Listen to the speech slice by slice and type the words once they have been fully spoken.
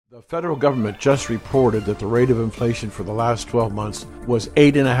The federal government just reported that the rate of inflation for the last 12 months was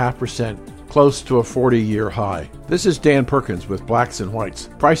 8.5%, close to a 40-year high. This is Dan Perkins with Blacks and Whites.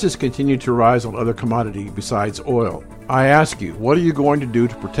 Prices continue to rise on other commodities besides oil. I ask you, what are you going to do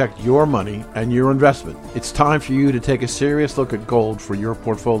to protect your money and your investment? It's time for you to take a serious look at gold for your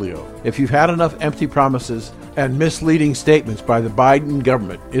portfolio. If you've had enough empty promises and misleading statements by the Biden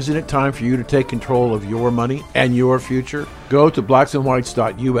government, isn't it time for you to take control of your money and your future? Go to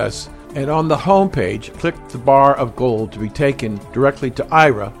blacksandwhites.us and on the homepage, click the bar of gold to be taken directly to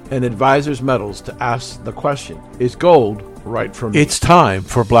IRA and Advisors Metals to ask the question, is gold right for me? It's time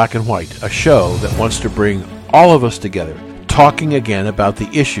for Black and White, a show that wants to bring all of us together, talking again about the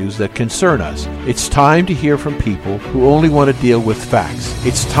issues that concern us. It's time to hear from people who only want to deal with facts.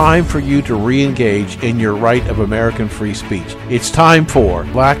 It's time for you to re-engage in your right of American free speech. It's time for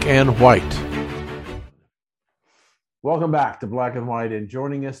Black and White. Welcome back to Black and White, and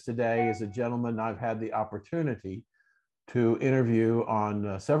joining us today is a gentleman I've had the opportunity to interview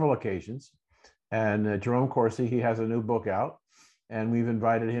on several occasions, and Jerome Corsi. He has a new book out, and we've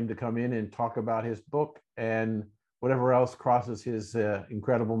invited him to come in and talk about his book and whatever else crosses his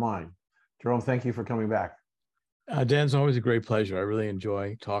incredible mind. Jerome, thank you for coming back. Dan, it's always a great pleasure. I really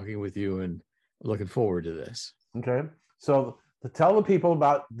enjoy talking with you and looking forward to this. Okay, so to tell the people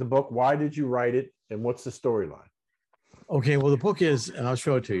about the book, why did you write it, and what's the storyline? Okay, well, the book is, and I'll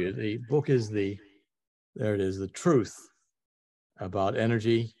show it to you. The book is there it is, The Truth About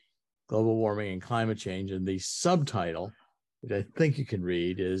Energy, Global Warming, and Climate Change. And the subtitle, which I think you can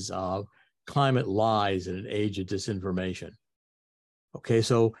read, is Climate Lies in an Age of Disinformation. Okay,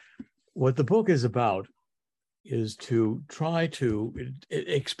 so what the book is about is to try to, it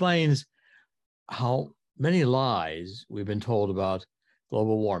explains how many lies we've been told about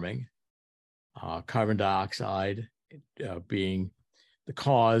global warming, carbon dioxide, being the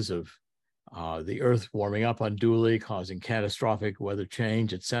cause of the Earth warming up unduly, causing catastrophic weather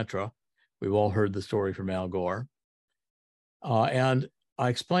change, etc. We've all heard the story from Al Gore. And I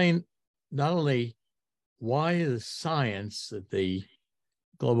explain not only why the science that the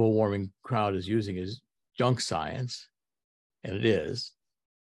global warming crowd is using is junk science, and it is,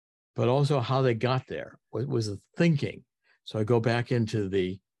 but also how they got there. What was the thinking? So I go back into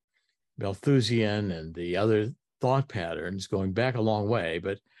the Malthusian and the other thought patterns going back a long way,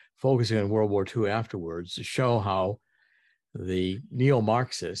 but focusing on World War II afterwards to show how the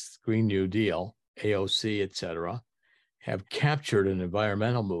neo-Marxists, Green New Deal, AOC, etc., have captured an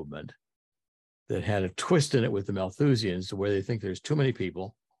environmental movement that had a twist in it with the Malthusians to where they think there's too many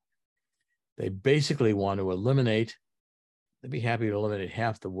people. They basically want to eliminate, they'd be happy to eliminate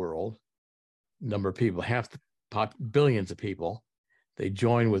half the world, number of people, half the billions of people. They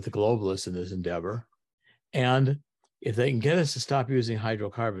join with the globalists in this endeavor. And if they can get us to stop using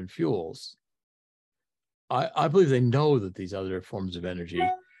hydrocarbon fuels, I believe they know that these other forms of energy,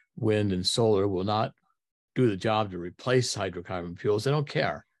 wind and solar, will not do the job to replace hydrocarbon fuels. They don't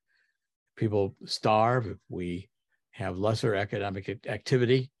care. People starve if we have lesser economic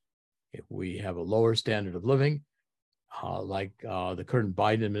activity, if we have a lower standard of living. Like the current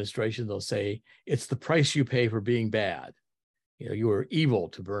Biden administration, they'll say, it's the price you pay for being bad. You know, you are evil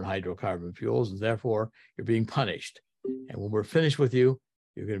to burn hydrocarbon fuels, and therefore you're being punished. And when we're finished with you,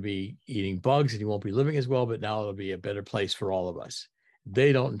 you're going to be eating bugs and you won't be living as well, but now it'll be a better place for all of us.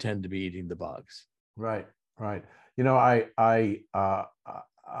 They don't intend to be eating the bugs. Right, right. You know, I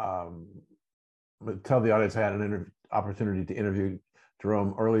tell the audience I had an opportunity to interview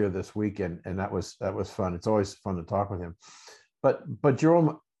Jerome earlier this week, and that was fun. It's always fun to talk with him. But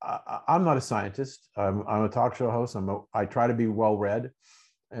Jerome, I'm not a scientist. I'm a talk show host. I try to be well-read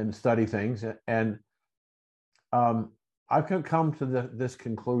and study things. And I've come to this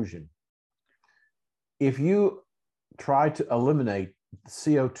conclusion. If you try to eliminate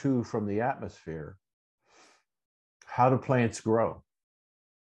CO2 from the atmosphere, how do plants grow?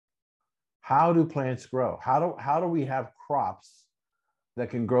 How do plants grow? How do we have crops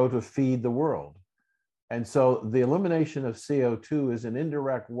that can grow to feed the world? And so the elimination of CO2 is an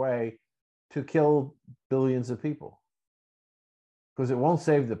indirect way to kill billions of people, because it won't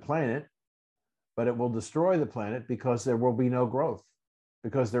save the planet, but it will destroy the planet because there will be no growth,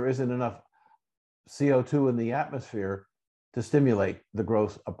 because there isn't enough CO2 in the atmosphere to stimulate the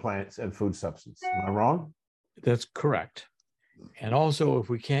growth of plants and food substance. Am I wrong? That's correct. And also, if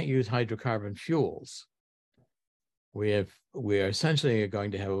we can't use hydrocarbon fuels, we are essentially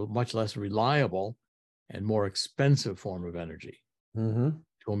going to have a much less reliable and more expensive form of energy. Mm-hmm.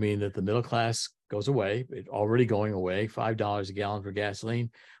 It will mean that the middle class goes away. It's already going away. $5 a gallon for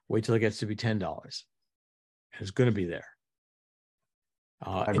gasoline. Wait till it gets to be $10. It's going to be there.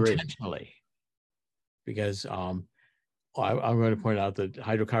 I agree. intentionally, because I'm going to point out that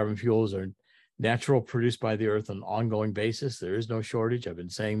hydrocarbon fuels are natural, produced by the earth on an ongoing basis. There is no shortage. I've been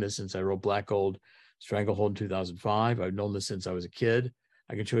saying this since I wrote Black Gold Stranglehold in 2005. I've known this since I was a kid.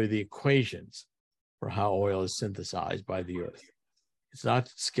 I can show you the equations for how oil is synthesized by the earth. It's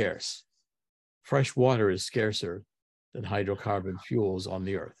not scarce. Fresh water is scarcer than hydrocarbon fuels on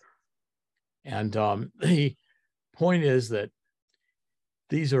the earth. And the point is that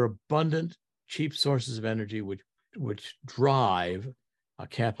these are abundant, cheap sources of energy which drive a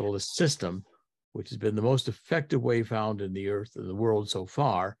capitalist system, which has been the most effective way found in the earth and the world so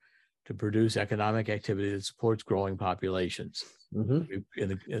far to produce economic activity that supports growing populations. Mm-hmm. In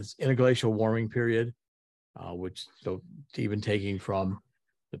the interglacial warming period, which so even taking from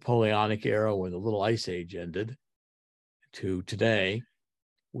the Napoleonic era when the Little Ice Age ended to today,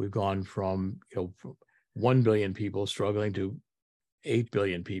 we've gone from 1 billion people struggling to 8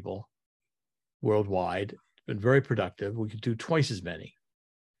 billion people worldwide. It's been very productive. We could do twice as many.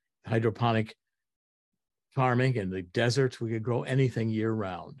 Hydroponic farming in the deserts, we could grow anything year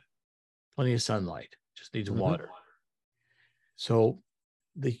round. Plenty of sunlight, just needs water. So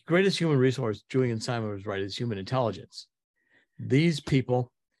the greatest human resource, Julian Simon was right, is human intelligence. These people,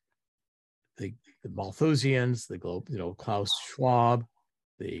 the Malthusians, the Klaus Schwab,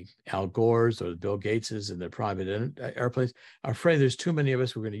 the Al Gores or the Bill Gateses and their private airplanes are afraid there's too many of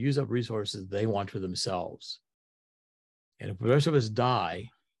us. We're going to use up resources they want for themselves. And if the rest of us die,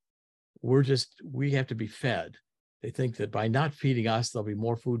 we have to be fed. They think that by not feeding us, there'll be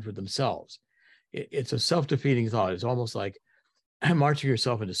more food for themselves. It's a self-defeating thought. It's almost like marching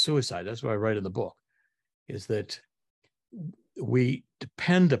yourself into suicide. That's what I write in the book, is that we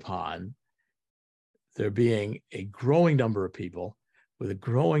depend upon there being a growing number of people with a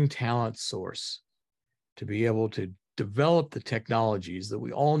growing talent source to be able to develop the technologies that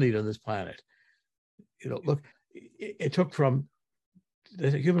we all need on this planet. Look, it took from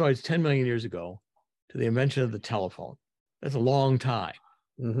the humanoids 10 million years ago to the invention of the telephone. That's a long time.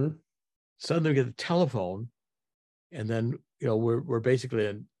 Mm-hmm. Suddenly we get the telephone, and then we're basically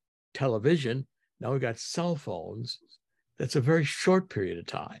in television. Now we've got cell phones. That's a very short period of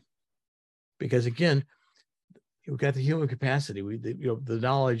time, because again, we've got the human capacity. The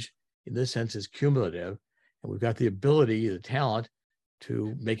knowledge in this sense is cumulative, and we've got the ability, the talent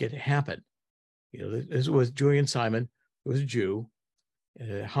to make it happen. This was Julian Simon, who was a Jew,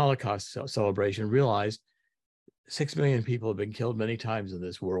 in a Holocaust celebration, realized 6 million people have been killed many times in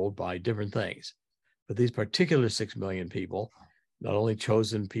this world by different things. But these particular 6 million people, not only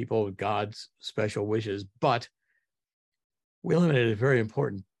chosen people with God's special wishes, but we eliminated a very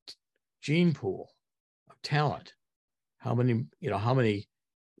important gene pool of talent. How many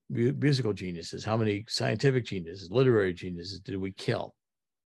musical geniuses, how many scientific geniuses, literary geniuses did we kill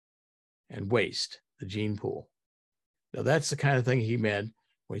and waste? The gene pool. Now, that's the kind of thing he meant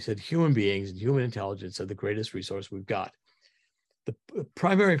when he said human beings and human intelligence are the greatest resource we've got. The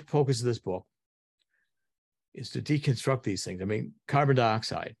primary focus of this book is to deconstruct these things. I mean, carbon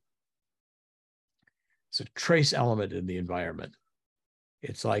dioxide, it's a trace element in the environment.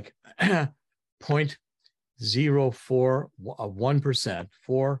 It's like 0.04 of 1%,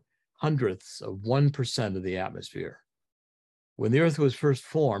 0.04% of the atmosphere. When the Earth was first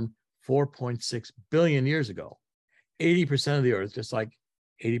formed 4.6 billion years ago, 80% of the Earth, just like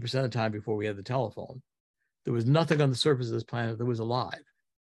 80% of the time before we had the telephone, there was nothing on the surface of this planet that was alive.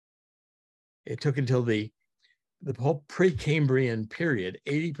 It took until the whole Precambrian period,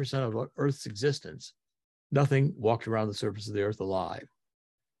 80% of Earth's existence, nothing walked around the surface of the Earth alive.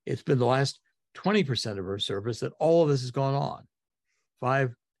 It's been the last 20% of Earth's surface that all of this has gone on.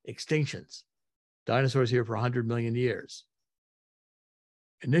 5 extinctions. Dinosaurs here for 100 million years.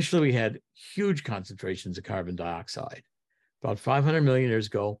 Initially, we had huge concentrations of carbon dioxide. About 500 million years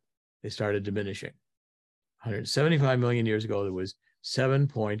ago, they started diminishing. 175 million years ago, there was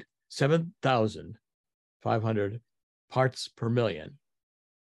 7,500 parts per million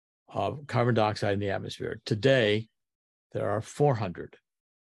of carbon dioxide in the atmosphere. Today, there are 400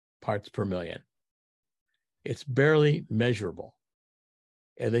 parts per million. It's barely measurable.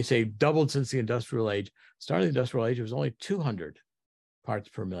 And they say doubled since the industrial age. Starting the industrial age, it was only 200 parts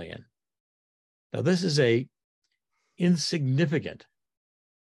per million. Now, this is a insignificant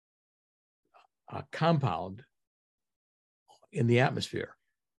compound in the atmosphere,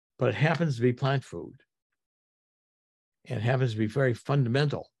 but it happens to be plant food. And it happens to be very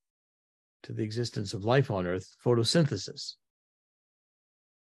fundamental to the existence of life on Earth, photosynthesis.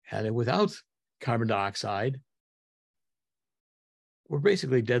 And without carbon dioxide, we're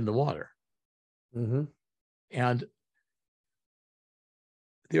basically dead in the water. Mm-hmm. And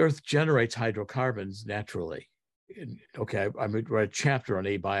the earth generates hydrocarbons naturally. Okay, I write a chapter on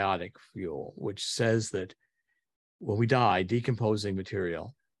abiotic fuel, which says that when we die, decomposing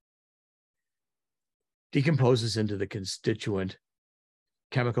material decomposes into the constituent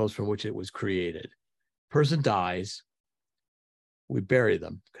chemicals from which it was created. Person dies, we bury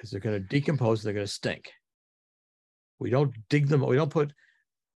them because they're going to decompose, they're going to stink. We don't dig them, we don't put,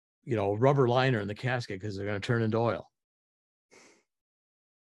 a rubber liner in the casket because they're going to turn into oil.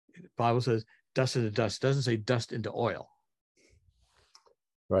 The Bible says dust into dust. It doesn't say dust into oil.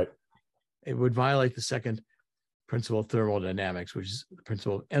 Right. It would violate the second principle of thermodynamics, which is the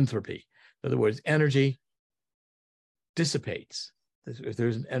principle of entropy. In other words, energy dissipates if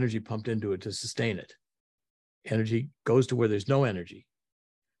there's an energy pumped into it to sustain it. Energy goes to where there's no energy.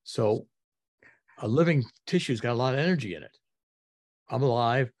 So a living tissue's got a lot of energy in it. I'm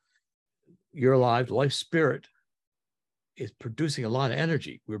alive, you're alive, the life spirit is producing a lot of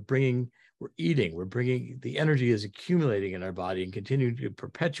energy. We're bringing, the energy is accumulating in our body and continuing to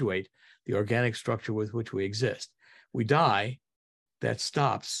perpetuate the organic structure with which we exist. We die, that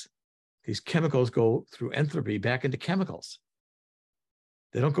stops. These chemicals go through entropy back into chemicals.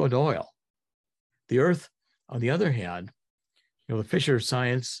 They don't go into oil. The earth, on the other hand, the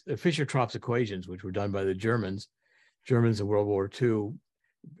Fischer-Tropsch equations, which were done by the Germans in World War II.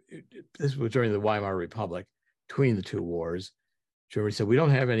 This was during the Weimar Republic, between the two wars. Germany said, we've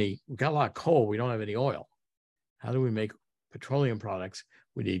got a lot of coal, we don't have any oil. How do we make petroleum products?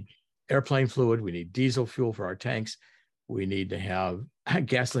 We need airplane fluid, we need diesel fuel for our tanks, we need to have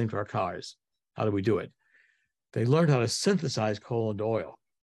gasoline for our cars. How do we do it? They learned how to synthesize coal into oil.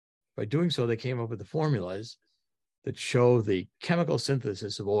 By doing so, they came up with the formulas that show the chemical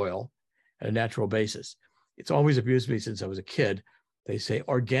synthesis of oil at a natural basis. It's always amused me since I was a kid. They say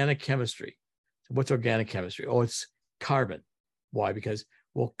organic chemistry. So what's organic chemistry? Oh, it's carbon. Why? Because,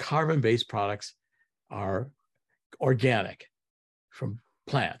 carbon-based products are organic from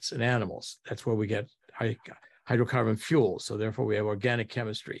plants and animals. That's where we get hydrocarbon fuels. So therefore we have organic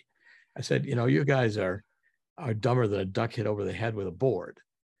chemistry. I said, you guys are dumber than a duck hit over the head with a board.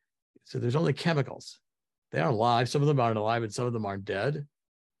 So there's only chemicals. They aren't alive. Some of them aren't alive and some of them aren't dead.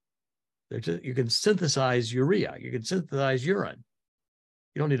 You can synthesize urea. You can synthesize urine.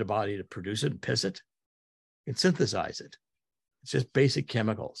 You don't need a body to produce it and piss it. You can synthesize it. It's just basic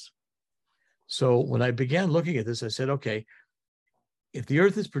chemicals. So when I began looking at this, I said, okay, if the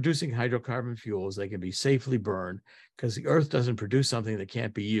earth is producing hydrocarbon fuels, they can be safely burned because the earth doesn't produce something that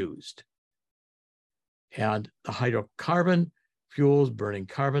can't be used. And the hydrocarbon fuels burning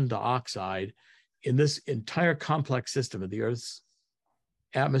carbon dioxide in this entire complex system of the Earth's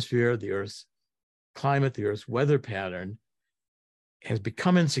atmosphere, the Earth's climate, the Earth's weather pattern has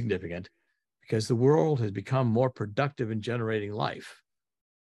become insignificant because the world has become more productive in generating life.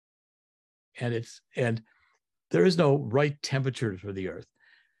 And there is no right temperature for the Earth.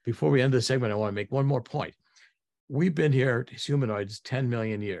 Before we end this segment, I want to make one more point. We've been here as humanoids 10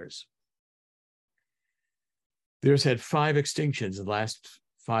 million years. There's had 5 extinctions in the last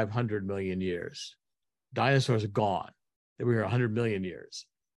 500 million years. Dinosaurs are gone. They were here 100 million years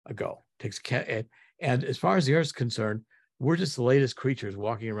ago. And as far as the Earth's concerned, we're just the latest creatures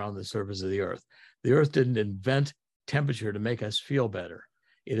walking around the surface of the Earth. The Earth didn't invent temperature to make us feel better.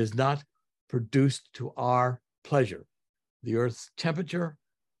 It is not produced to our pleasure. The Earth's temperature,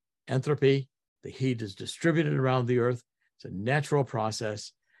 entropy, the heat is distributed around the Earth. It's a natural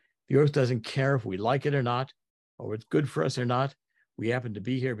process. The Earth doesn't care if we like it or not, or it's good for us or not. We happen to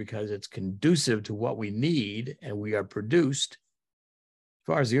be here because it's conducive to what we need and we are produced. As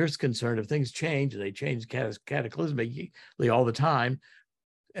far as the Earth's concerned, if things change, and they change cataclysmically all the time,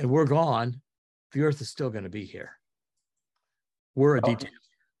 and we're gone, the Earth is still going to be here. We're a detail.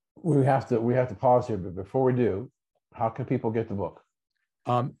 We have to pause here, but before we do, how can people get the book?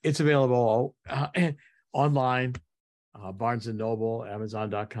 It's available online, Barnes & Noble,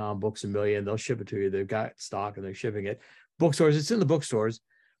 Amazon.com, Books A Million. They'll ship it to you. They've got stock and they're shipping it. Bookstores, it's in the bookstores,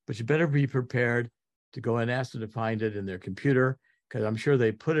 but you better be prepared to go and ask them to find it in their computer, because I'm sure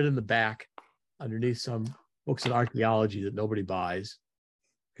they put it in the back underneath some books in archaeology that nobody buys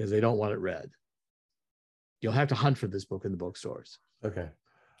because they don't want it read. You'll have to hunt for this book in the bookstores. Okay.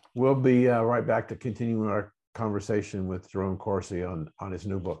 We'll be right back to continuing our conversation with Jerome Corsi on his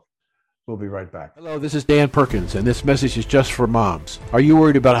new book. We'll be right back. Hello, this is Dan Perkins, and this message is just for moms. Are you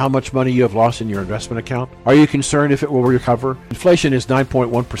worried about how much money you have lost in your investment account? Are you concerned if it will recover? Inflation is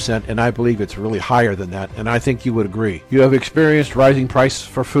 9.1%, and I believe it's really higher than that, and I think you would agree. You have experienced rising prices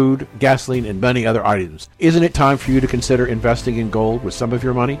for food, gasoline, and many other items. Isn't it time for you to consider investing in gold with some of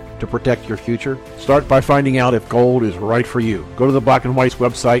your money to protect your future? Start by finding out if gold is right for you. Go to the Black and White's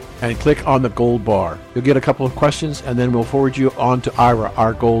website and click on the gold bar. You'll get a couple of questions, and then we'll forward you on to Ira,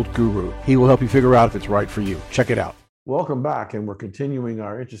 our gold guru. He will help you figure out if it's right for you. Check it out. Welcome back, and we're continuing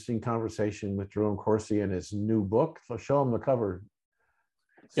our interesting conversation with Jerome Corsi and his new book. So show him the cover.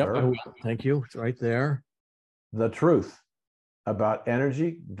 Yep, sir. I will. Thank you. It's right there. The Truth About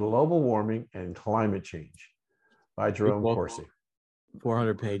Energy, Global Warming, and Climate Change by Jerome Corsi.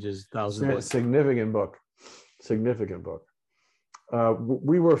 400 pages, 1,000 books. Significant book. Significant book.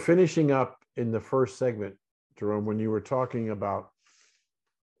 We were finishing up in the first segment, Jerome, when you were talking about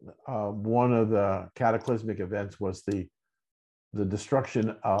one of the cataclysmic events was the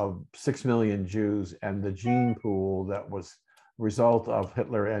destruction of 6 million Jews and the gene pool that was a result of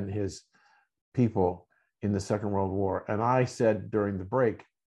Hitler and his people in the Second World War. And I said during the break,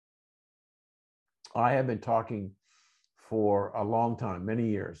 I have been talking for a long time, many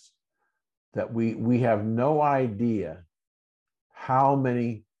years, that we have no idea how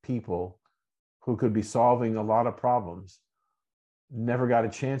many people who could be solving a lot of problems never got a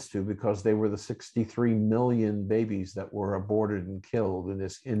chance to, because they were the 63 million babies that were aborted and killed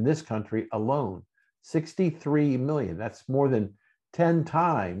in this country alone. 63 million. That's more than 10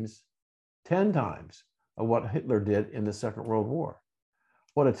 times of what Hitler did in the Second World War.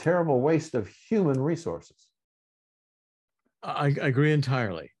 What a terrible waste of human resources. I agree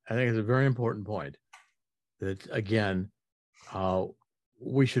entirely. I think it's a very important point that, again,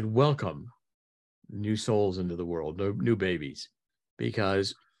 we should welcome new souls into the world, new babies,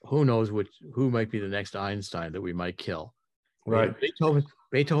 because who knows who might be the next Einstein that we might kill. Right.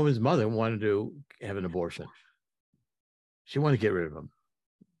 Beethoven's mother wanted to have an abortion. She wanted to get rid of him.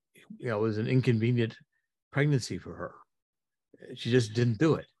 It was an inconvenient pregnancy for her. She just didn't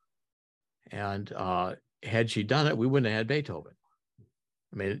do it. And had she done it, we wouldn't have had Beethoven.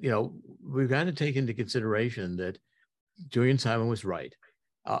 I mean, we've got to take into consideration that Julian Simon was right.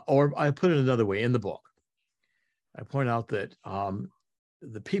 Or I put it another way in the book. I point out that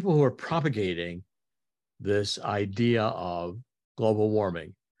the people who are propagating this idea of global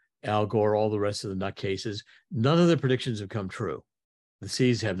warming, Al Gore, all the rest of the nutcases, none of the predictions have come true. The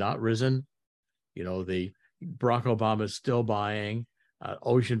seas have not risen. The Barack Obama is still buying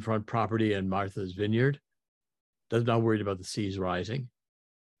oceanfront property in Martha's Vineyard. They're not worried about the seas rising.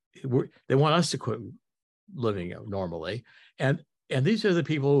 They want us to quit living normally. And these are the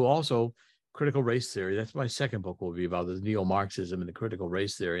people who also critical race theory. That's my second book will be about the neo-Marxism and the critical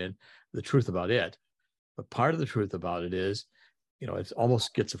race theory and the truth about it. But part of the truth about it is, it's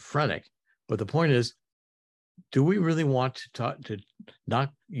almost schizophrenic. But the point is, do we really want to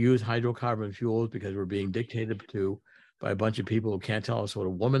not use hydrocarbon fuels because we're being dictated to by a bunch of people who can't tell us what a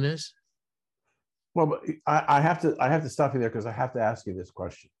woman is? Well, but I have to stop you there, because I have to ask you this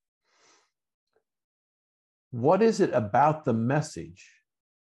question. What is it about the message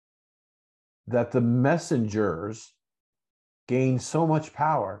that the messengers gain so much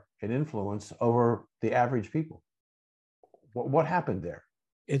power and influence over the average people? What happened there?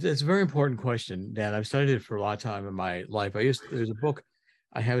 It's a very important question, Dan. I've studied it for a lot of time in my life. There's a book,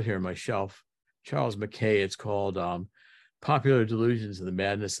 I have it here on my shelf, Charles Mackay. It's called Popular Delusions and the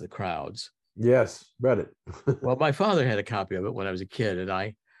Madness of the Crowds. Yes, read it. Well, my father had a copy of it when I was a kid, and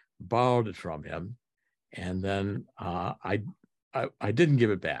I borrowed it from him. And then I didn't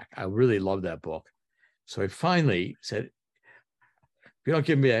give it back. I really loved that book. So I finally said, if you don't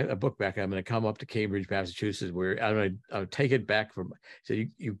give me a book back, I'm going to come up to Cambridge, Massachusetts, where I'm going to take it back from. So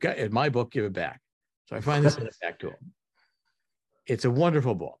you've got my book, give it back. So I finally sent it back to him. It's a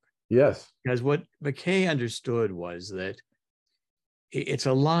wonderful book. Yes. Because what McKay understood was that it's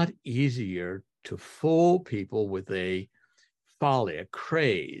a lot easier to fool people with a folly, a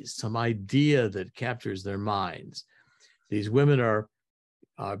craze, some idea that captures their minds. These women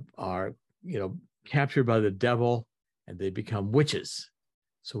are captured by the devil, and they become witches.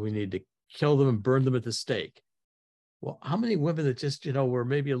 So we need to kill them and burn them at the stake. Well, how many women that just, were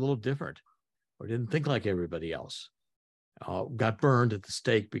maybe a little different or didn't think like everybody else got burned at the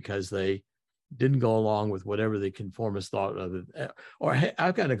stake because they didn't go along with whatever the conformists thought of it? Or, hey,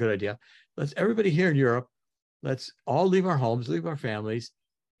 I've got a good idea. Everybody here in Europe, let's all leave our homes, leave our families,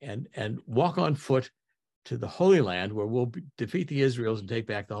 and walk on foot to the Holy Land, where we'll defeat the Israels and take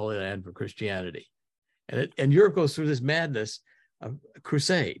back the Holy Land for Christianity. And Europe goes through this madness of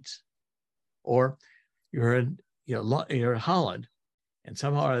crusades. Or you're in, you're in Holland, and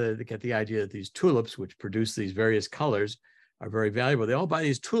somehow they get the idea that these tulips, which produce these various colors, are very valuable. They all buy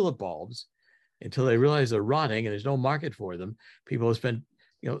these tulip bulbs until they realize they're rotting and there's no market for them. People have spent,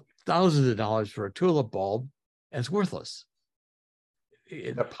 thousands of dollars for a tulip bulb, and it's worthless.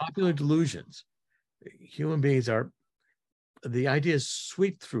 Popular delusions. Human beings the ideas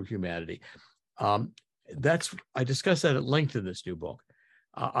sweep through humanity. I discuss that at length in this new book.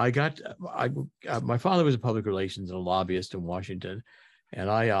 My father was a public relations and a lobbyist in Washington, and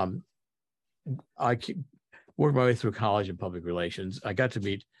I worked my way through college in public relations. I got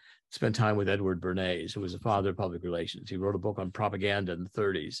to spend time with Edward Bernays, who was the father of public relations. He wrote a book on propaganda in the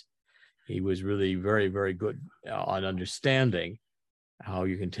 30s. He was really very, very good on understanding how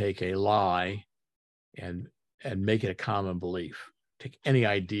you can take a lie and make it a common belief. Take any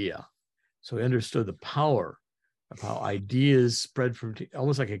idea. So he understood the power of how ideas spread from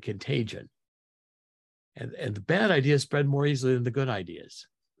almost like a contagion. And the bad ideas spread more easily than the good ideas.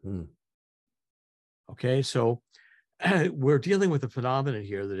 Okay, so we're dealing with a phenomenon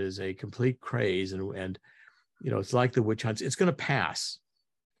here that is a complete craze, and it's like the witch hunts. It's going to pass,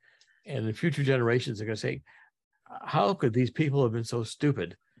 and in future generations are going to say, how could these people have been so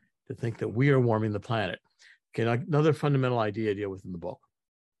stupid to think that we are warming the planet? Okay, another fundamental idea I deal with in the book.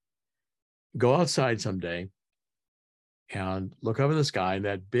 Go outside someday and look up in the sky, and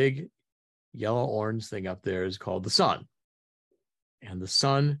that big yellow-orange thing up there is called the sun. And the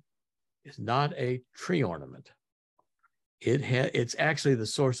sun is not a tree ornament. It's actually the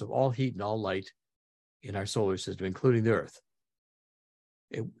source of all heat and all light in our solar system, including the Earth.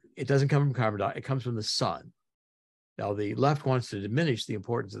 It doesn't come from carbon dioxide, it comes from the sun. Now, the left wants to diminish the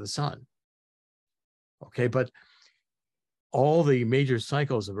importance of the sun. Okay, but all the major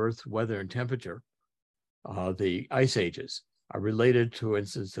cycles of Earth's weather and temperature, the ice ages, are related, for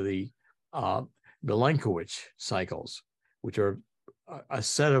instance, to the Milankovitch cycles, which are a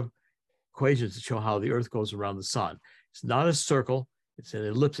set of equations that show how the Earth goes around the sun. It's not a circle, it's an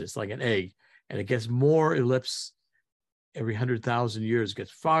ellipsis, like an egg, and it gets more ellipse every 100,000 years,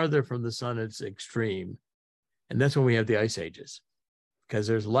 gets farther from the sun at its extreme. And that's when we have the ice ages, because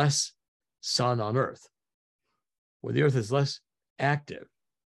there's less sun on Earth. Where the Earth is less active,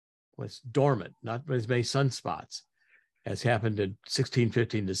 when it's dormant, not as many sunspots, as happened in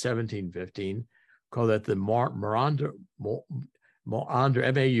 1615 to 1715, call that the Maunder,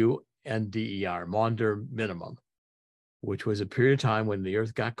 M-A-U-N-D-E-R, Maunder minimum, which was a period of time when the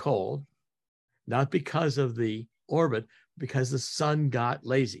Earth got cold, not because of the orbit, because the sun got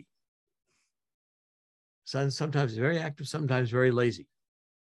lazy. Sun sometimes very active, sometimes very lazy.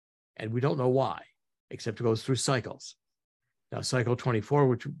 And we don't know why, except it goes through cycles. Now, cycle 24,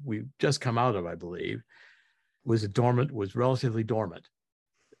 which we've just come out of, I believe, was relatively dormant.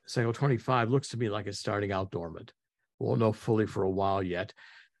 Cycle 25 looks to me like it's starting out dormant. We won't know fully for a while yet.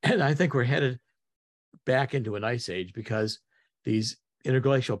 And I think we're headed back into an ice age, because these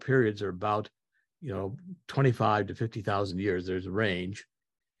interglacial periods are about, 25 to 50,000 years. There's a range,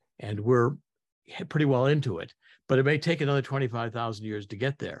 and we're pretty well into it. But it may take another 25,000 years to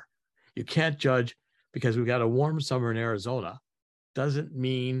get there. You can't judge because we've got a warm summer in Arizona. Doesn't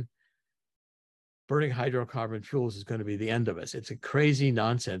mean burning hydrocarbon fuels is going to be the end of us. It's a crazy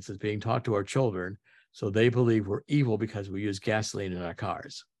nonsense that's being taught to our children, so they believe we're evil because we use gasoline in our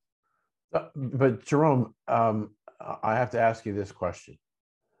cars. But Jerome, I have to ask you this question.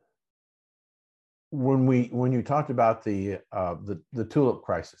 When you talked about the tulip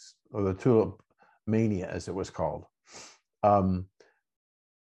crisis, or the tulip mania, as it was called,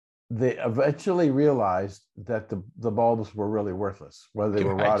 they eventually realized that the bulbs were really worthless, whether they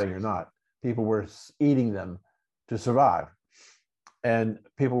were rotting or not. People were eating them to survive, and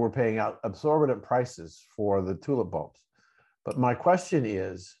people were paying out exorbitant prices for the tulip bulbs. But my question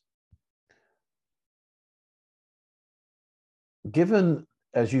is, given,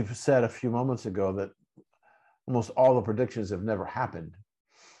 as you've said a few moments ago, that almost all the predictions have never happened,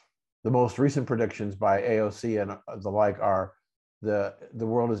 the most recent predictions by AOC and the like are the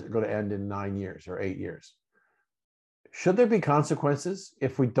world is going to end in 9 years or 8 years. Should there be consequences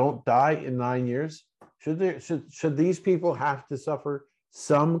if we don't die in 9 years? Should these people have to suffer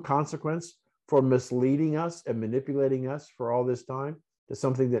some consequence for misleading us and manipulating us for all this time to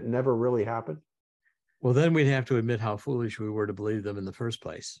something that never really happened? Well, then we'd have to admit how foolish we were to believe them in the first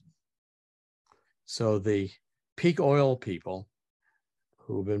place. So the peak oil people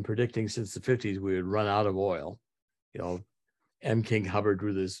who've been predicting since the 50s we would run out of oil, M. King Hubbard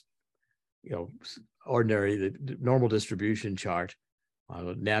drew this, the normal distribution chart on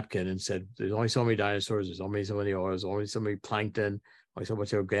a napkin and said, there's only so many dinosaurs, there's only so many oils, only so many plankton, only so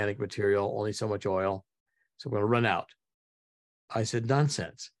much organic material, only so much oil. So we're going to run out. I said,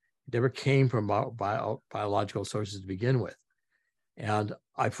 nonsense. It never came from biological sources to begin with. And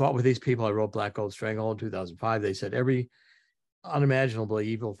I fought with these people. I wrote Black Gold Stranglehold in 2005. They said every unimaginably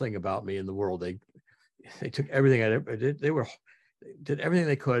evil thing about me in the world. They took everything I ever did. They did everything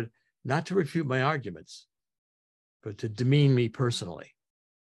they could, not to refute my arguments, but to demean me personally.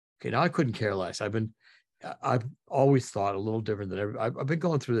 Okay, now I couldn't care less. I've always thought a little different than everybody. I've been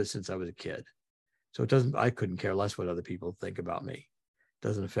going through this since I was a kid. So I couldn't care less what other people think about me. It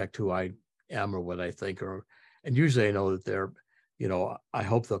doesn't affect who I am or what I think, and usually I know that they're, I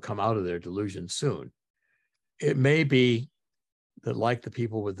hope they'll come out of their delusion soon. It may be that, like the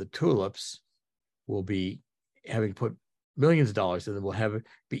people with the tulips, will be having put millions of dollars in them, will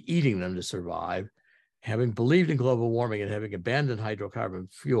be eating them to survive. Having believed in global warming and having abandoned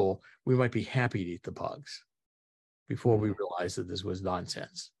hydrocarbon fuel, we might be happy to eat the bugs before we realize that this was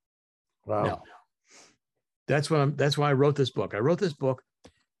nonsense. Wow. Now, that's why I wrote this book. I wrote this book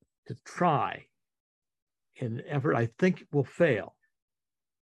to try, in an effort I think will fail,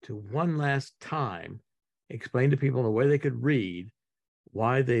 to one last time explain to people in a way they could read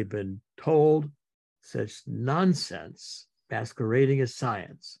why they've been told such nonsense masquerading as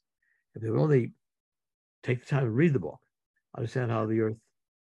science. If they would only take the time to read the book, understand how the Earth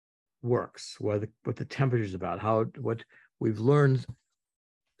works, what the temperature is about, what we've learned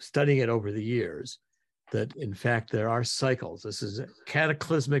studying it over the years, that in fact there are cycles. This is a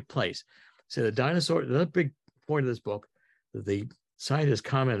cataclysmic place. So the dinosaur, another big point of this book that the scientists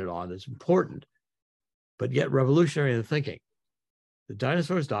commented on that's important, but yet revolutionary in the thinking. The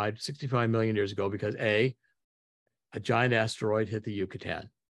dinosaurs died 65 million years ago because a giant asteroid hit the Yucatan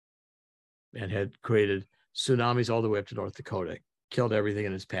and had created tsunamis all the way up to North Dakota, killed everything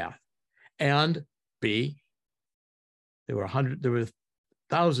in its path. And B, there were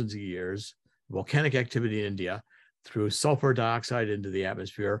thousands of years of volcanic activity in India, threw sulfur dioxide into the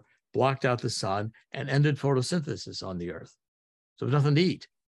atmosphere, blocked out the sun, and ended photosynthesis on the Earth. So there's nothing to eat.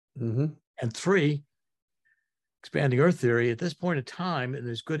 Mm-hmm. And 3, expanding Earth theory, at this point in time, and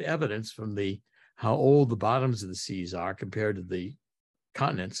there's good evidence from how old the bottoms of the seas are compared to the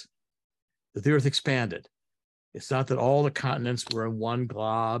continents, that the Earth expanded. It's not that all the continents were in one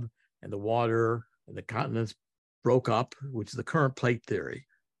glob and the water and the continents broke up, which is the current plate theory.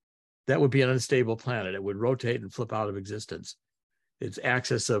 That would be an unstable planet. It would rotate and flip out of existence. Its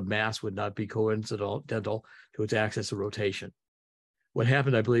axis of mass would not be coincidental to its axis of rotation. What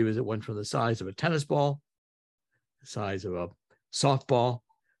happened, I believe, is it went from the size of a tennis ball, the size of a softball.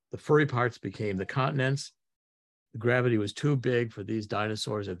 The furry parts became the continents. The gravity was too big for these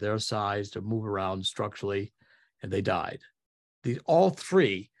dinosaurs at their size to move around structurally, and they died. All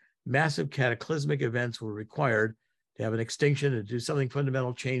 3 massive cataclysmic events were required to have an extinction and do something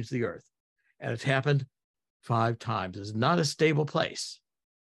fundamental, change the Earth. And it's happened 5 times. It's not a stable place.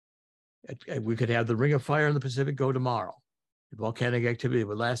 We could have the Ring of Fire in the Pacific go tomorrow. The volcanic activity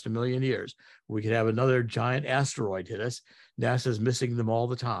would last 1 million years. We could have another giant asteroid hit us. NASA's missing them all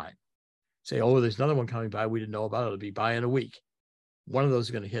the time. Say, oh, there's another one coming by we didn't know about. It'll be by in a week. One of those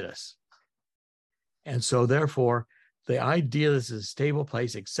is going to hit us. And so therefore, the idea this is a stable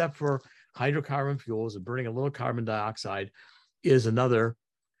place, except for hydrocarbon fuels and burning a little carbon dioxide, is another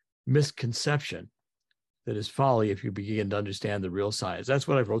misconception that is folly if you begin to understand the real science. That's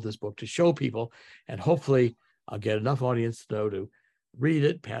what I wrote this book, to show people, and hopefully I'll get enough audience to know to read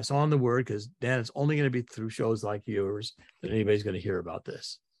it, pass on the word, because Dan, it's only going to be through shows like yours that anybody's going to hear about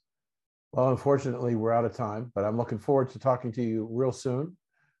this. Well, unfortunately, we're out of time, but I'm looking forward to talking to you real soon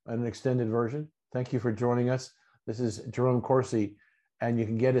in an extended version. Thank you for joining us. This is Jerome Corsi, and you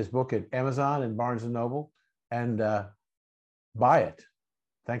can get his book at Amazon and Barnes & Noble and buy it.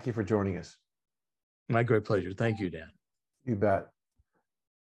 Thank you for joining us. My great pleasure. Thank you, Dan. You bet.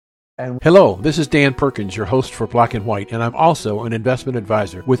 Hello, this is Dan Perkins, your host for Black and White, and I'm also an investment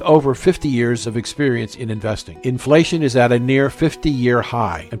advisor with over 50 years of experience in investing. Inflation is at a near 50-year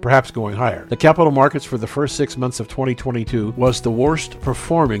high, and perhaps going higher. The capital markets for the first 6 months of 2022 was the worst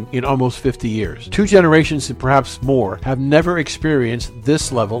performing in almost 50 years. 2 generations and perhaps more have never experienced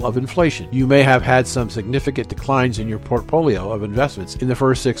this level of inflation. You may have had some significant declines in your portfolio of investments in the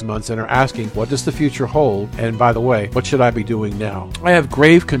first 6 months and are asking, what does the future hold? And by the way, what should I be doing now? I have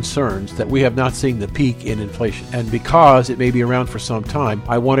grave concerns that we have not seen the peak in inflation. And because it may be around for some time,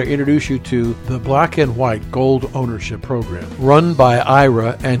 I want to introduce you to the Black and White Gold Ownership Program, run by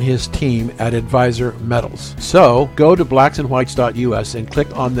Ira and his team at Advisor Metals. So go to blacksandwhites.us and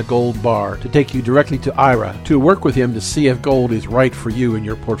click on the gold bar to take you directly to Ira to work with him to see if gold is right for you and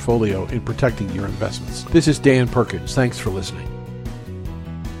your portfolio in protecting your investments. This is Dan Perkins. Thanks for listening.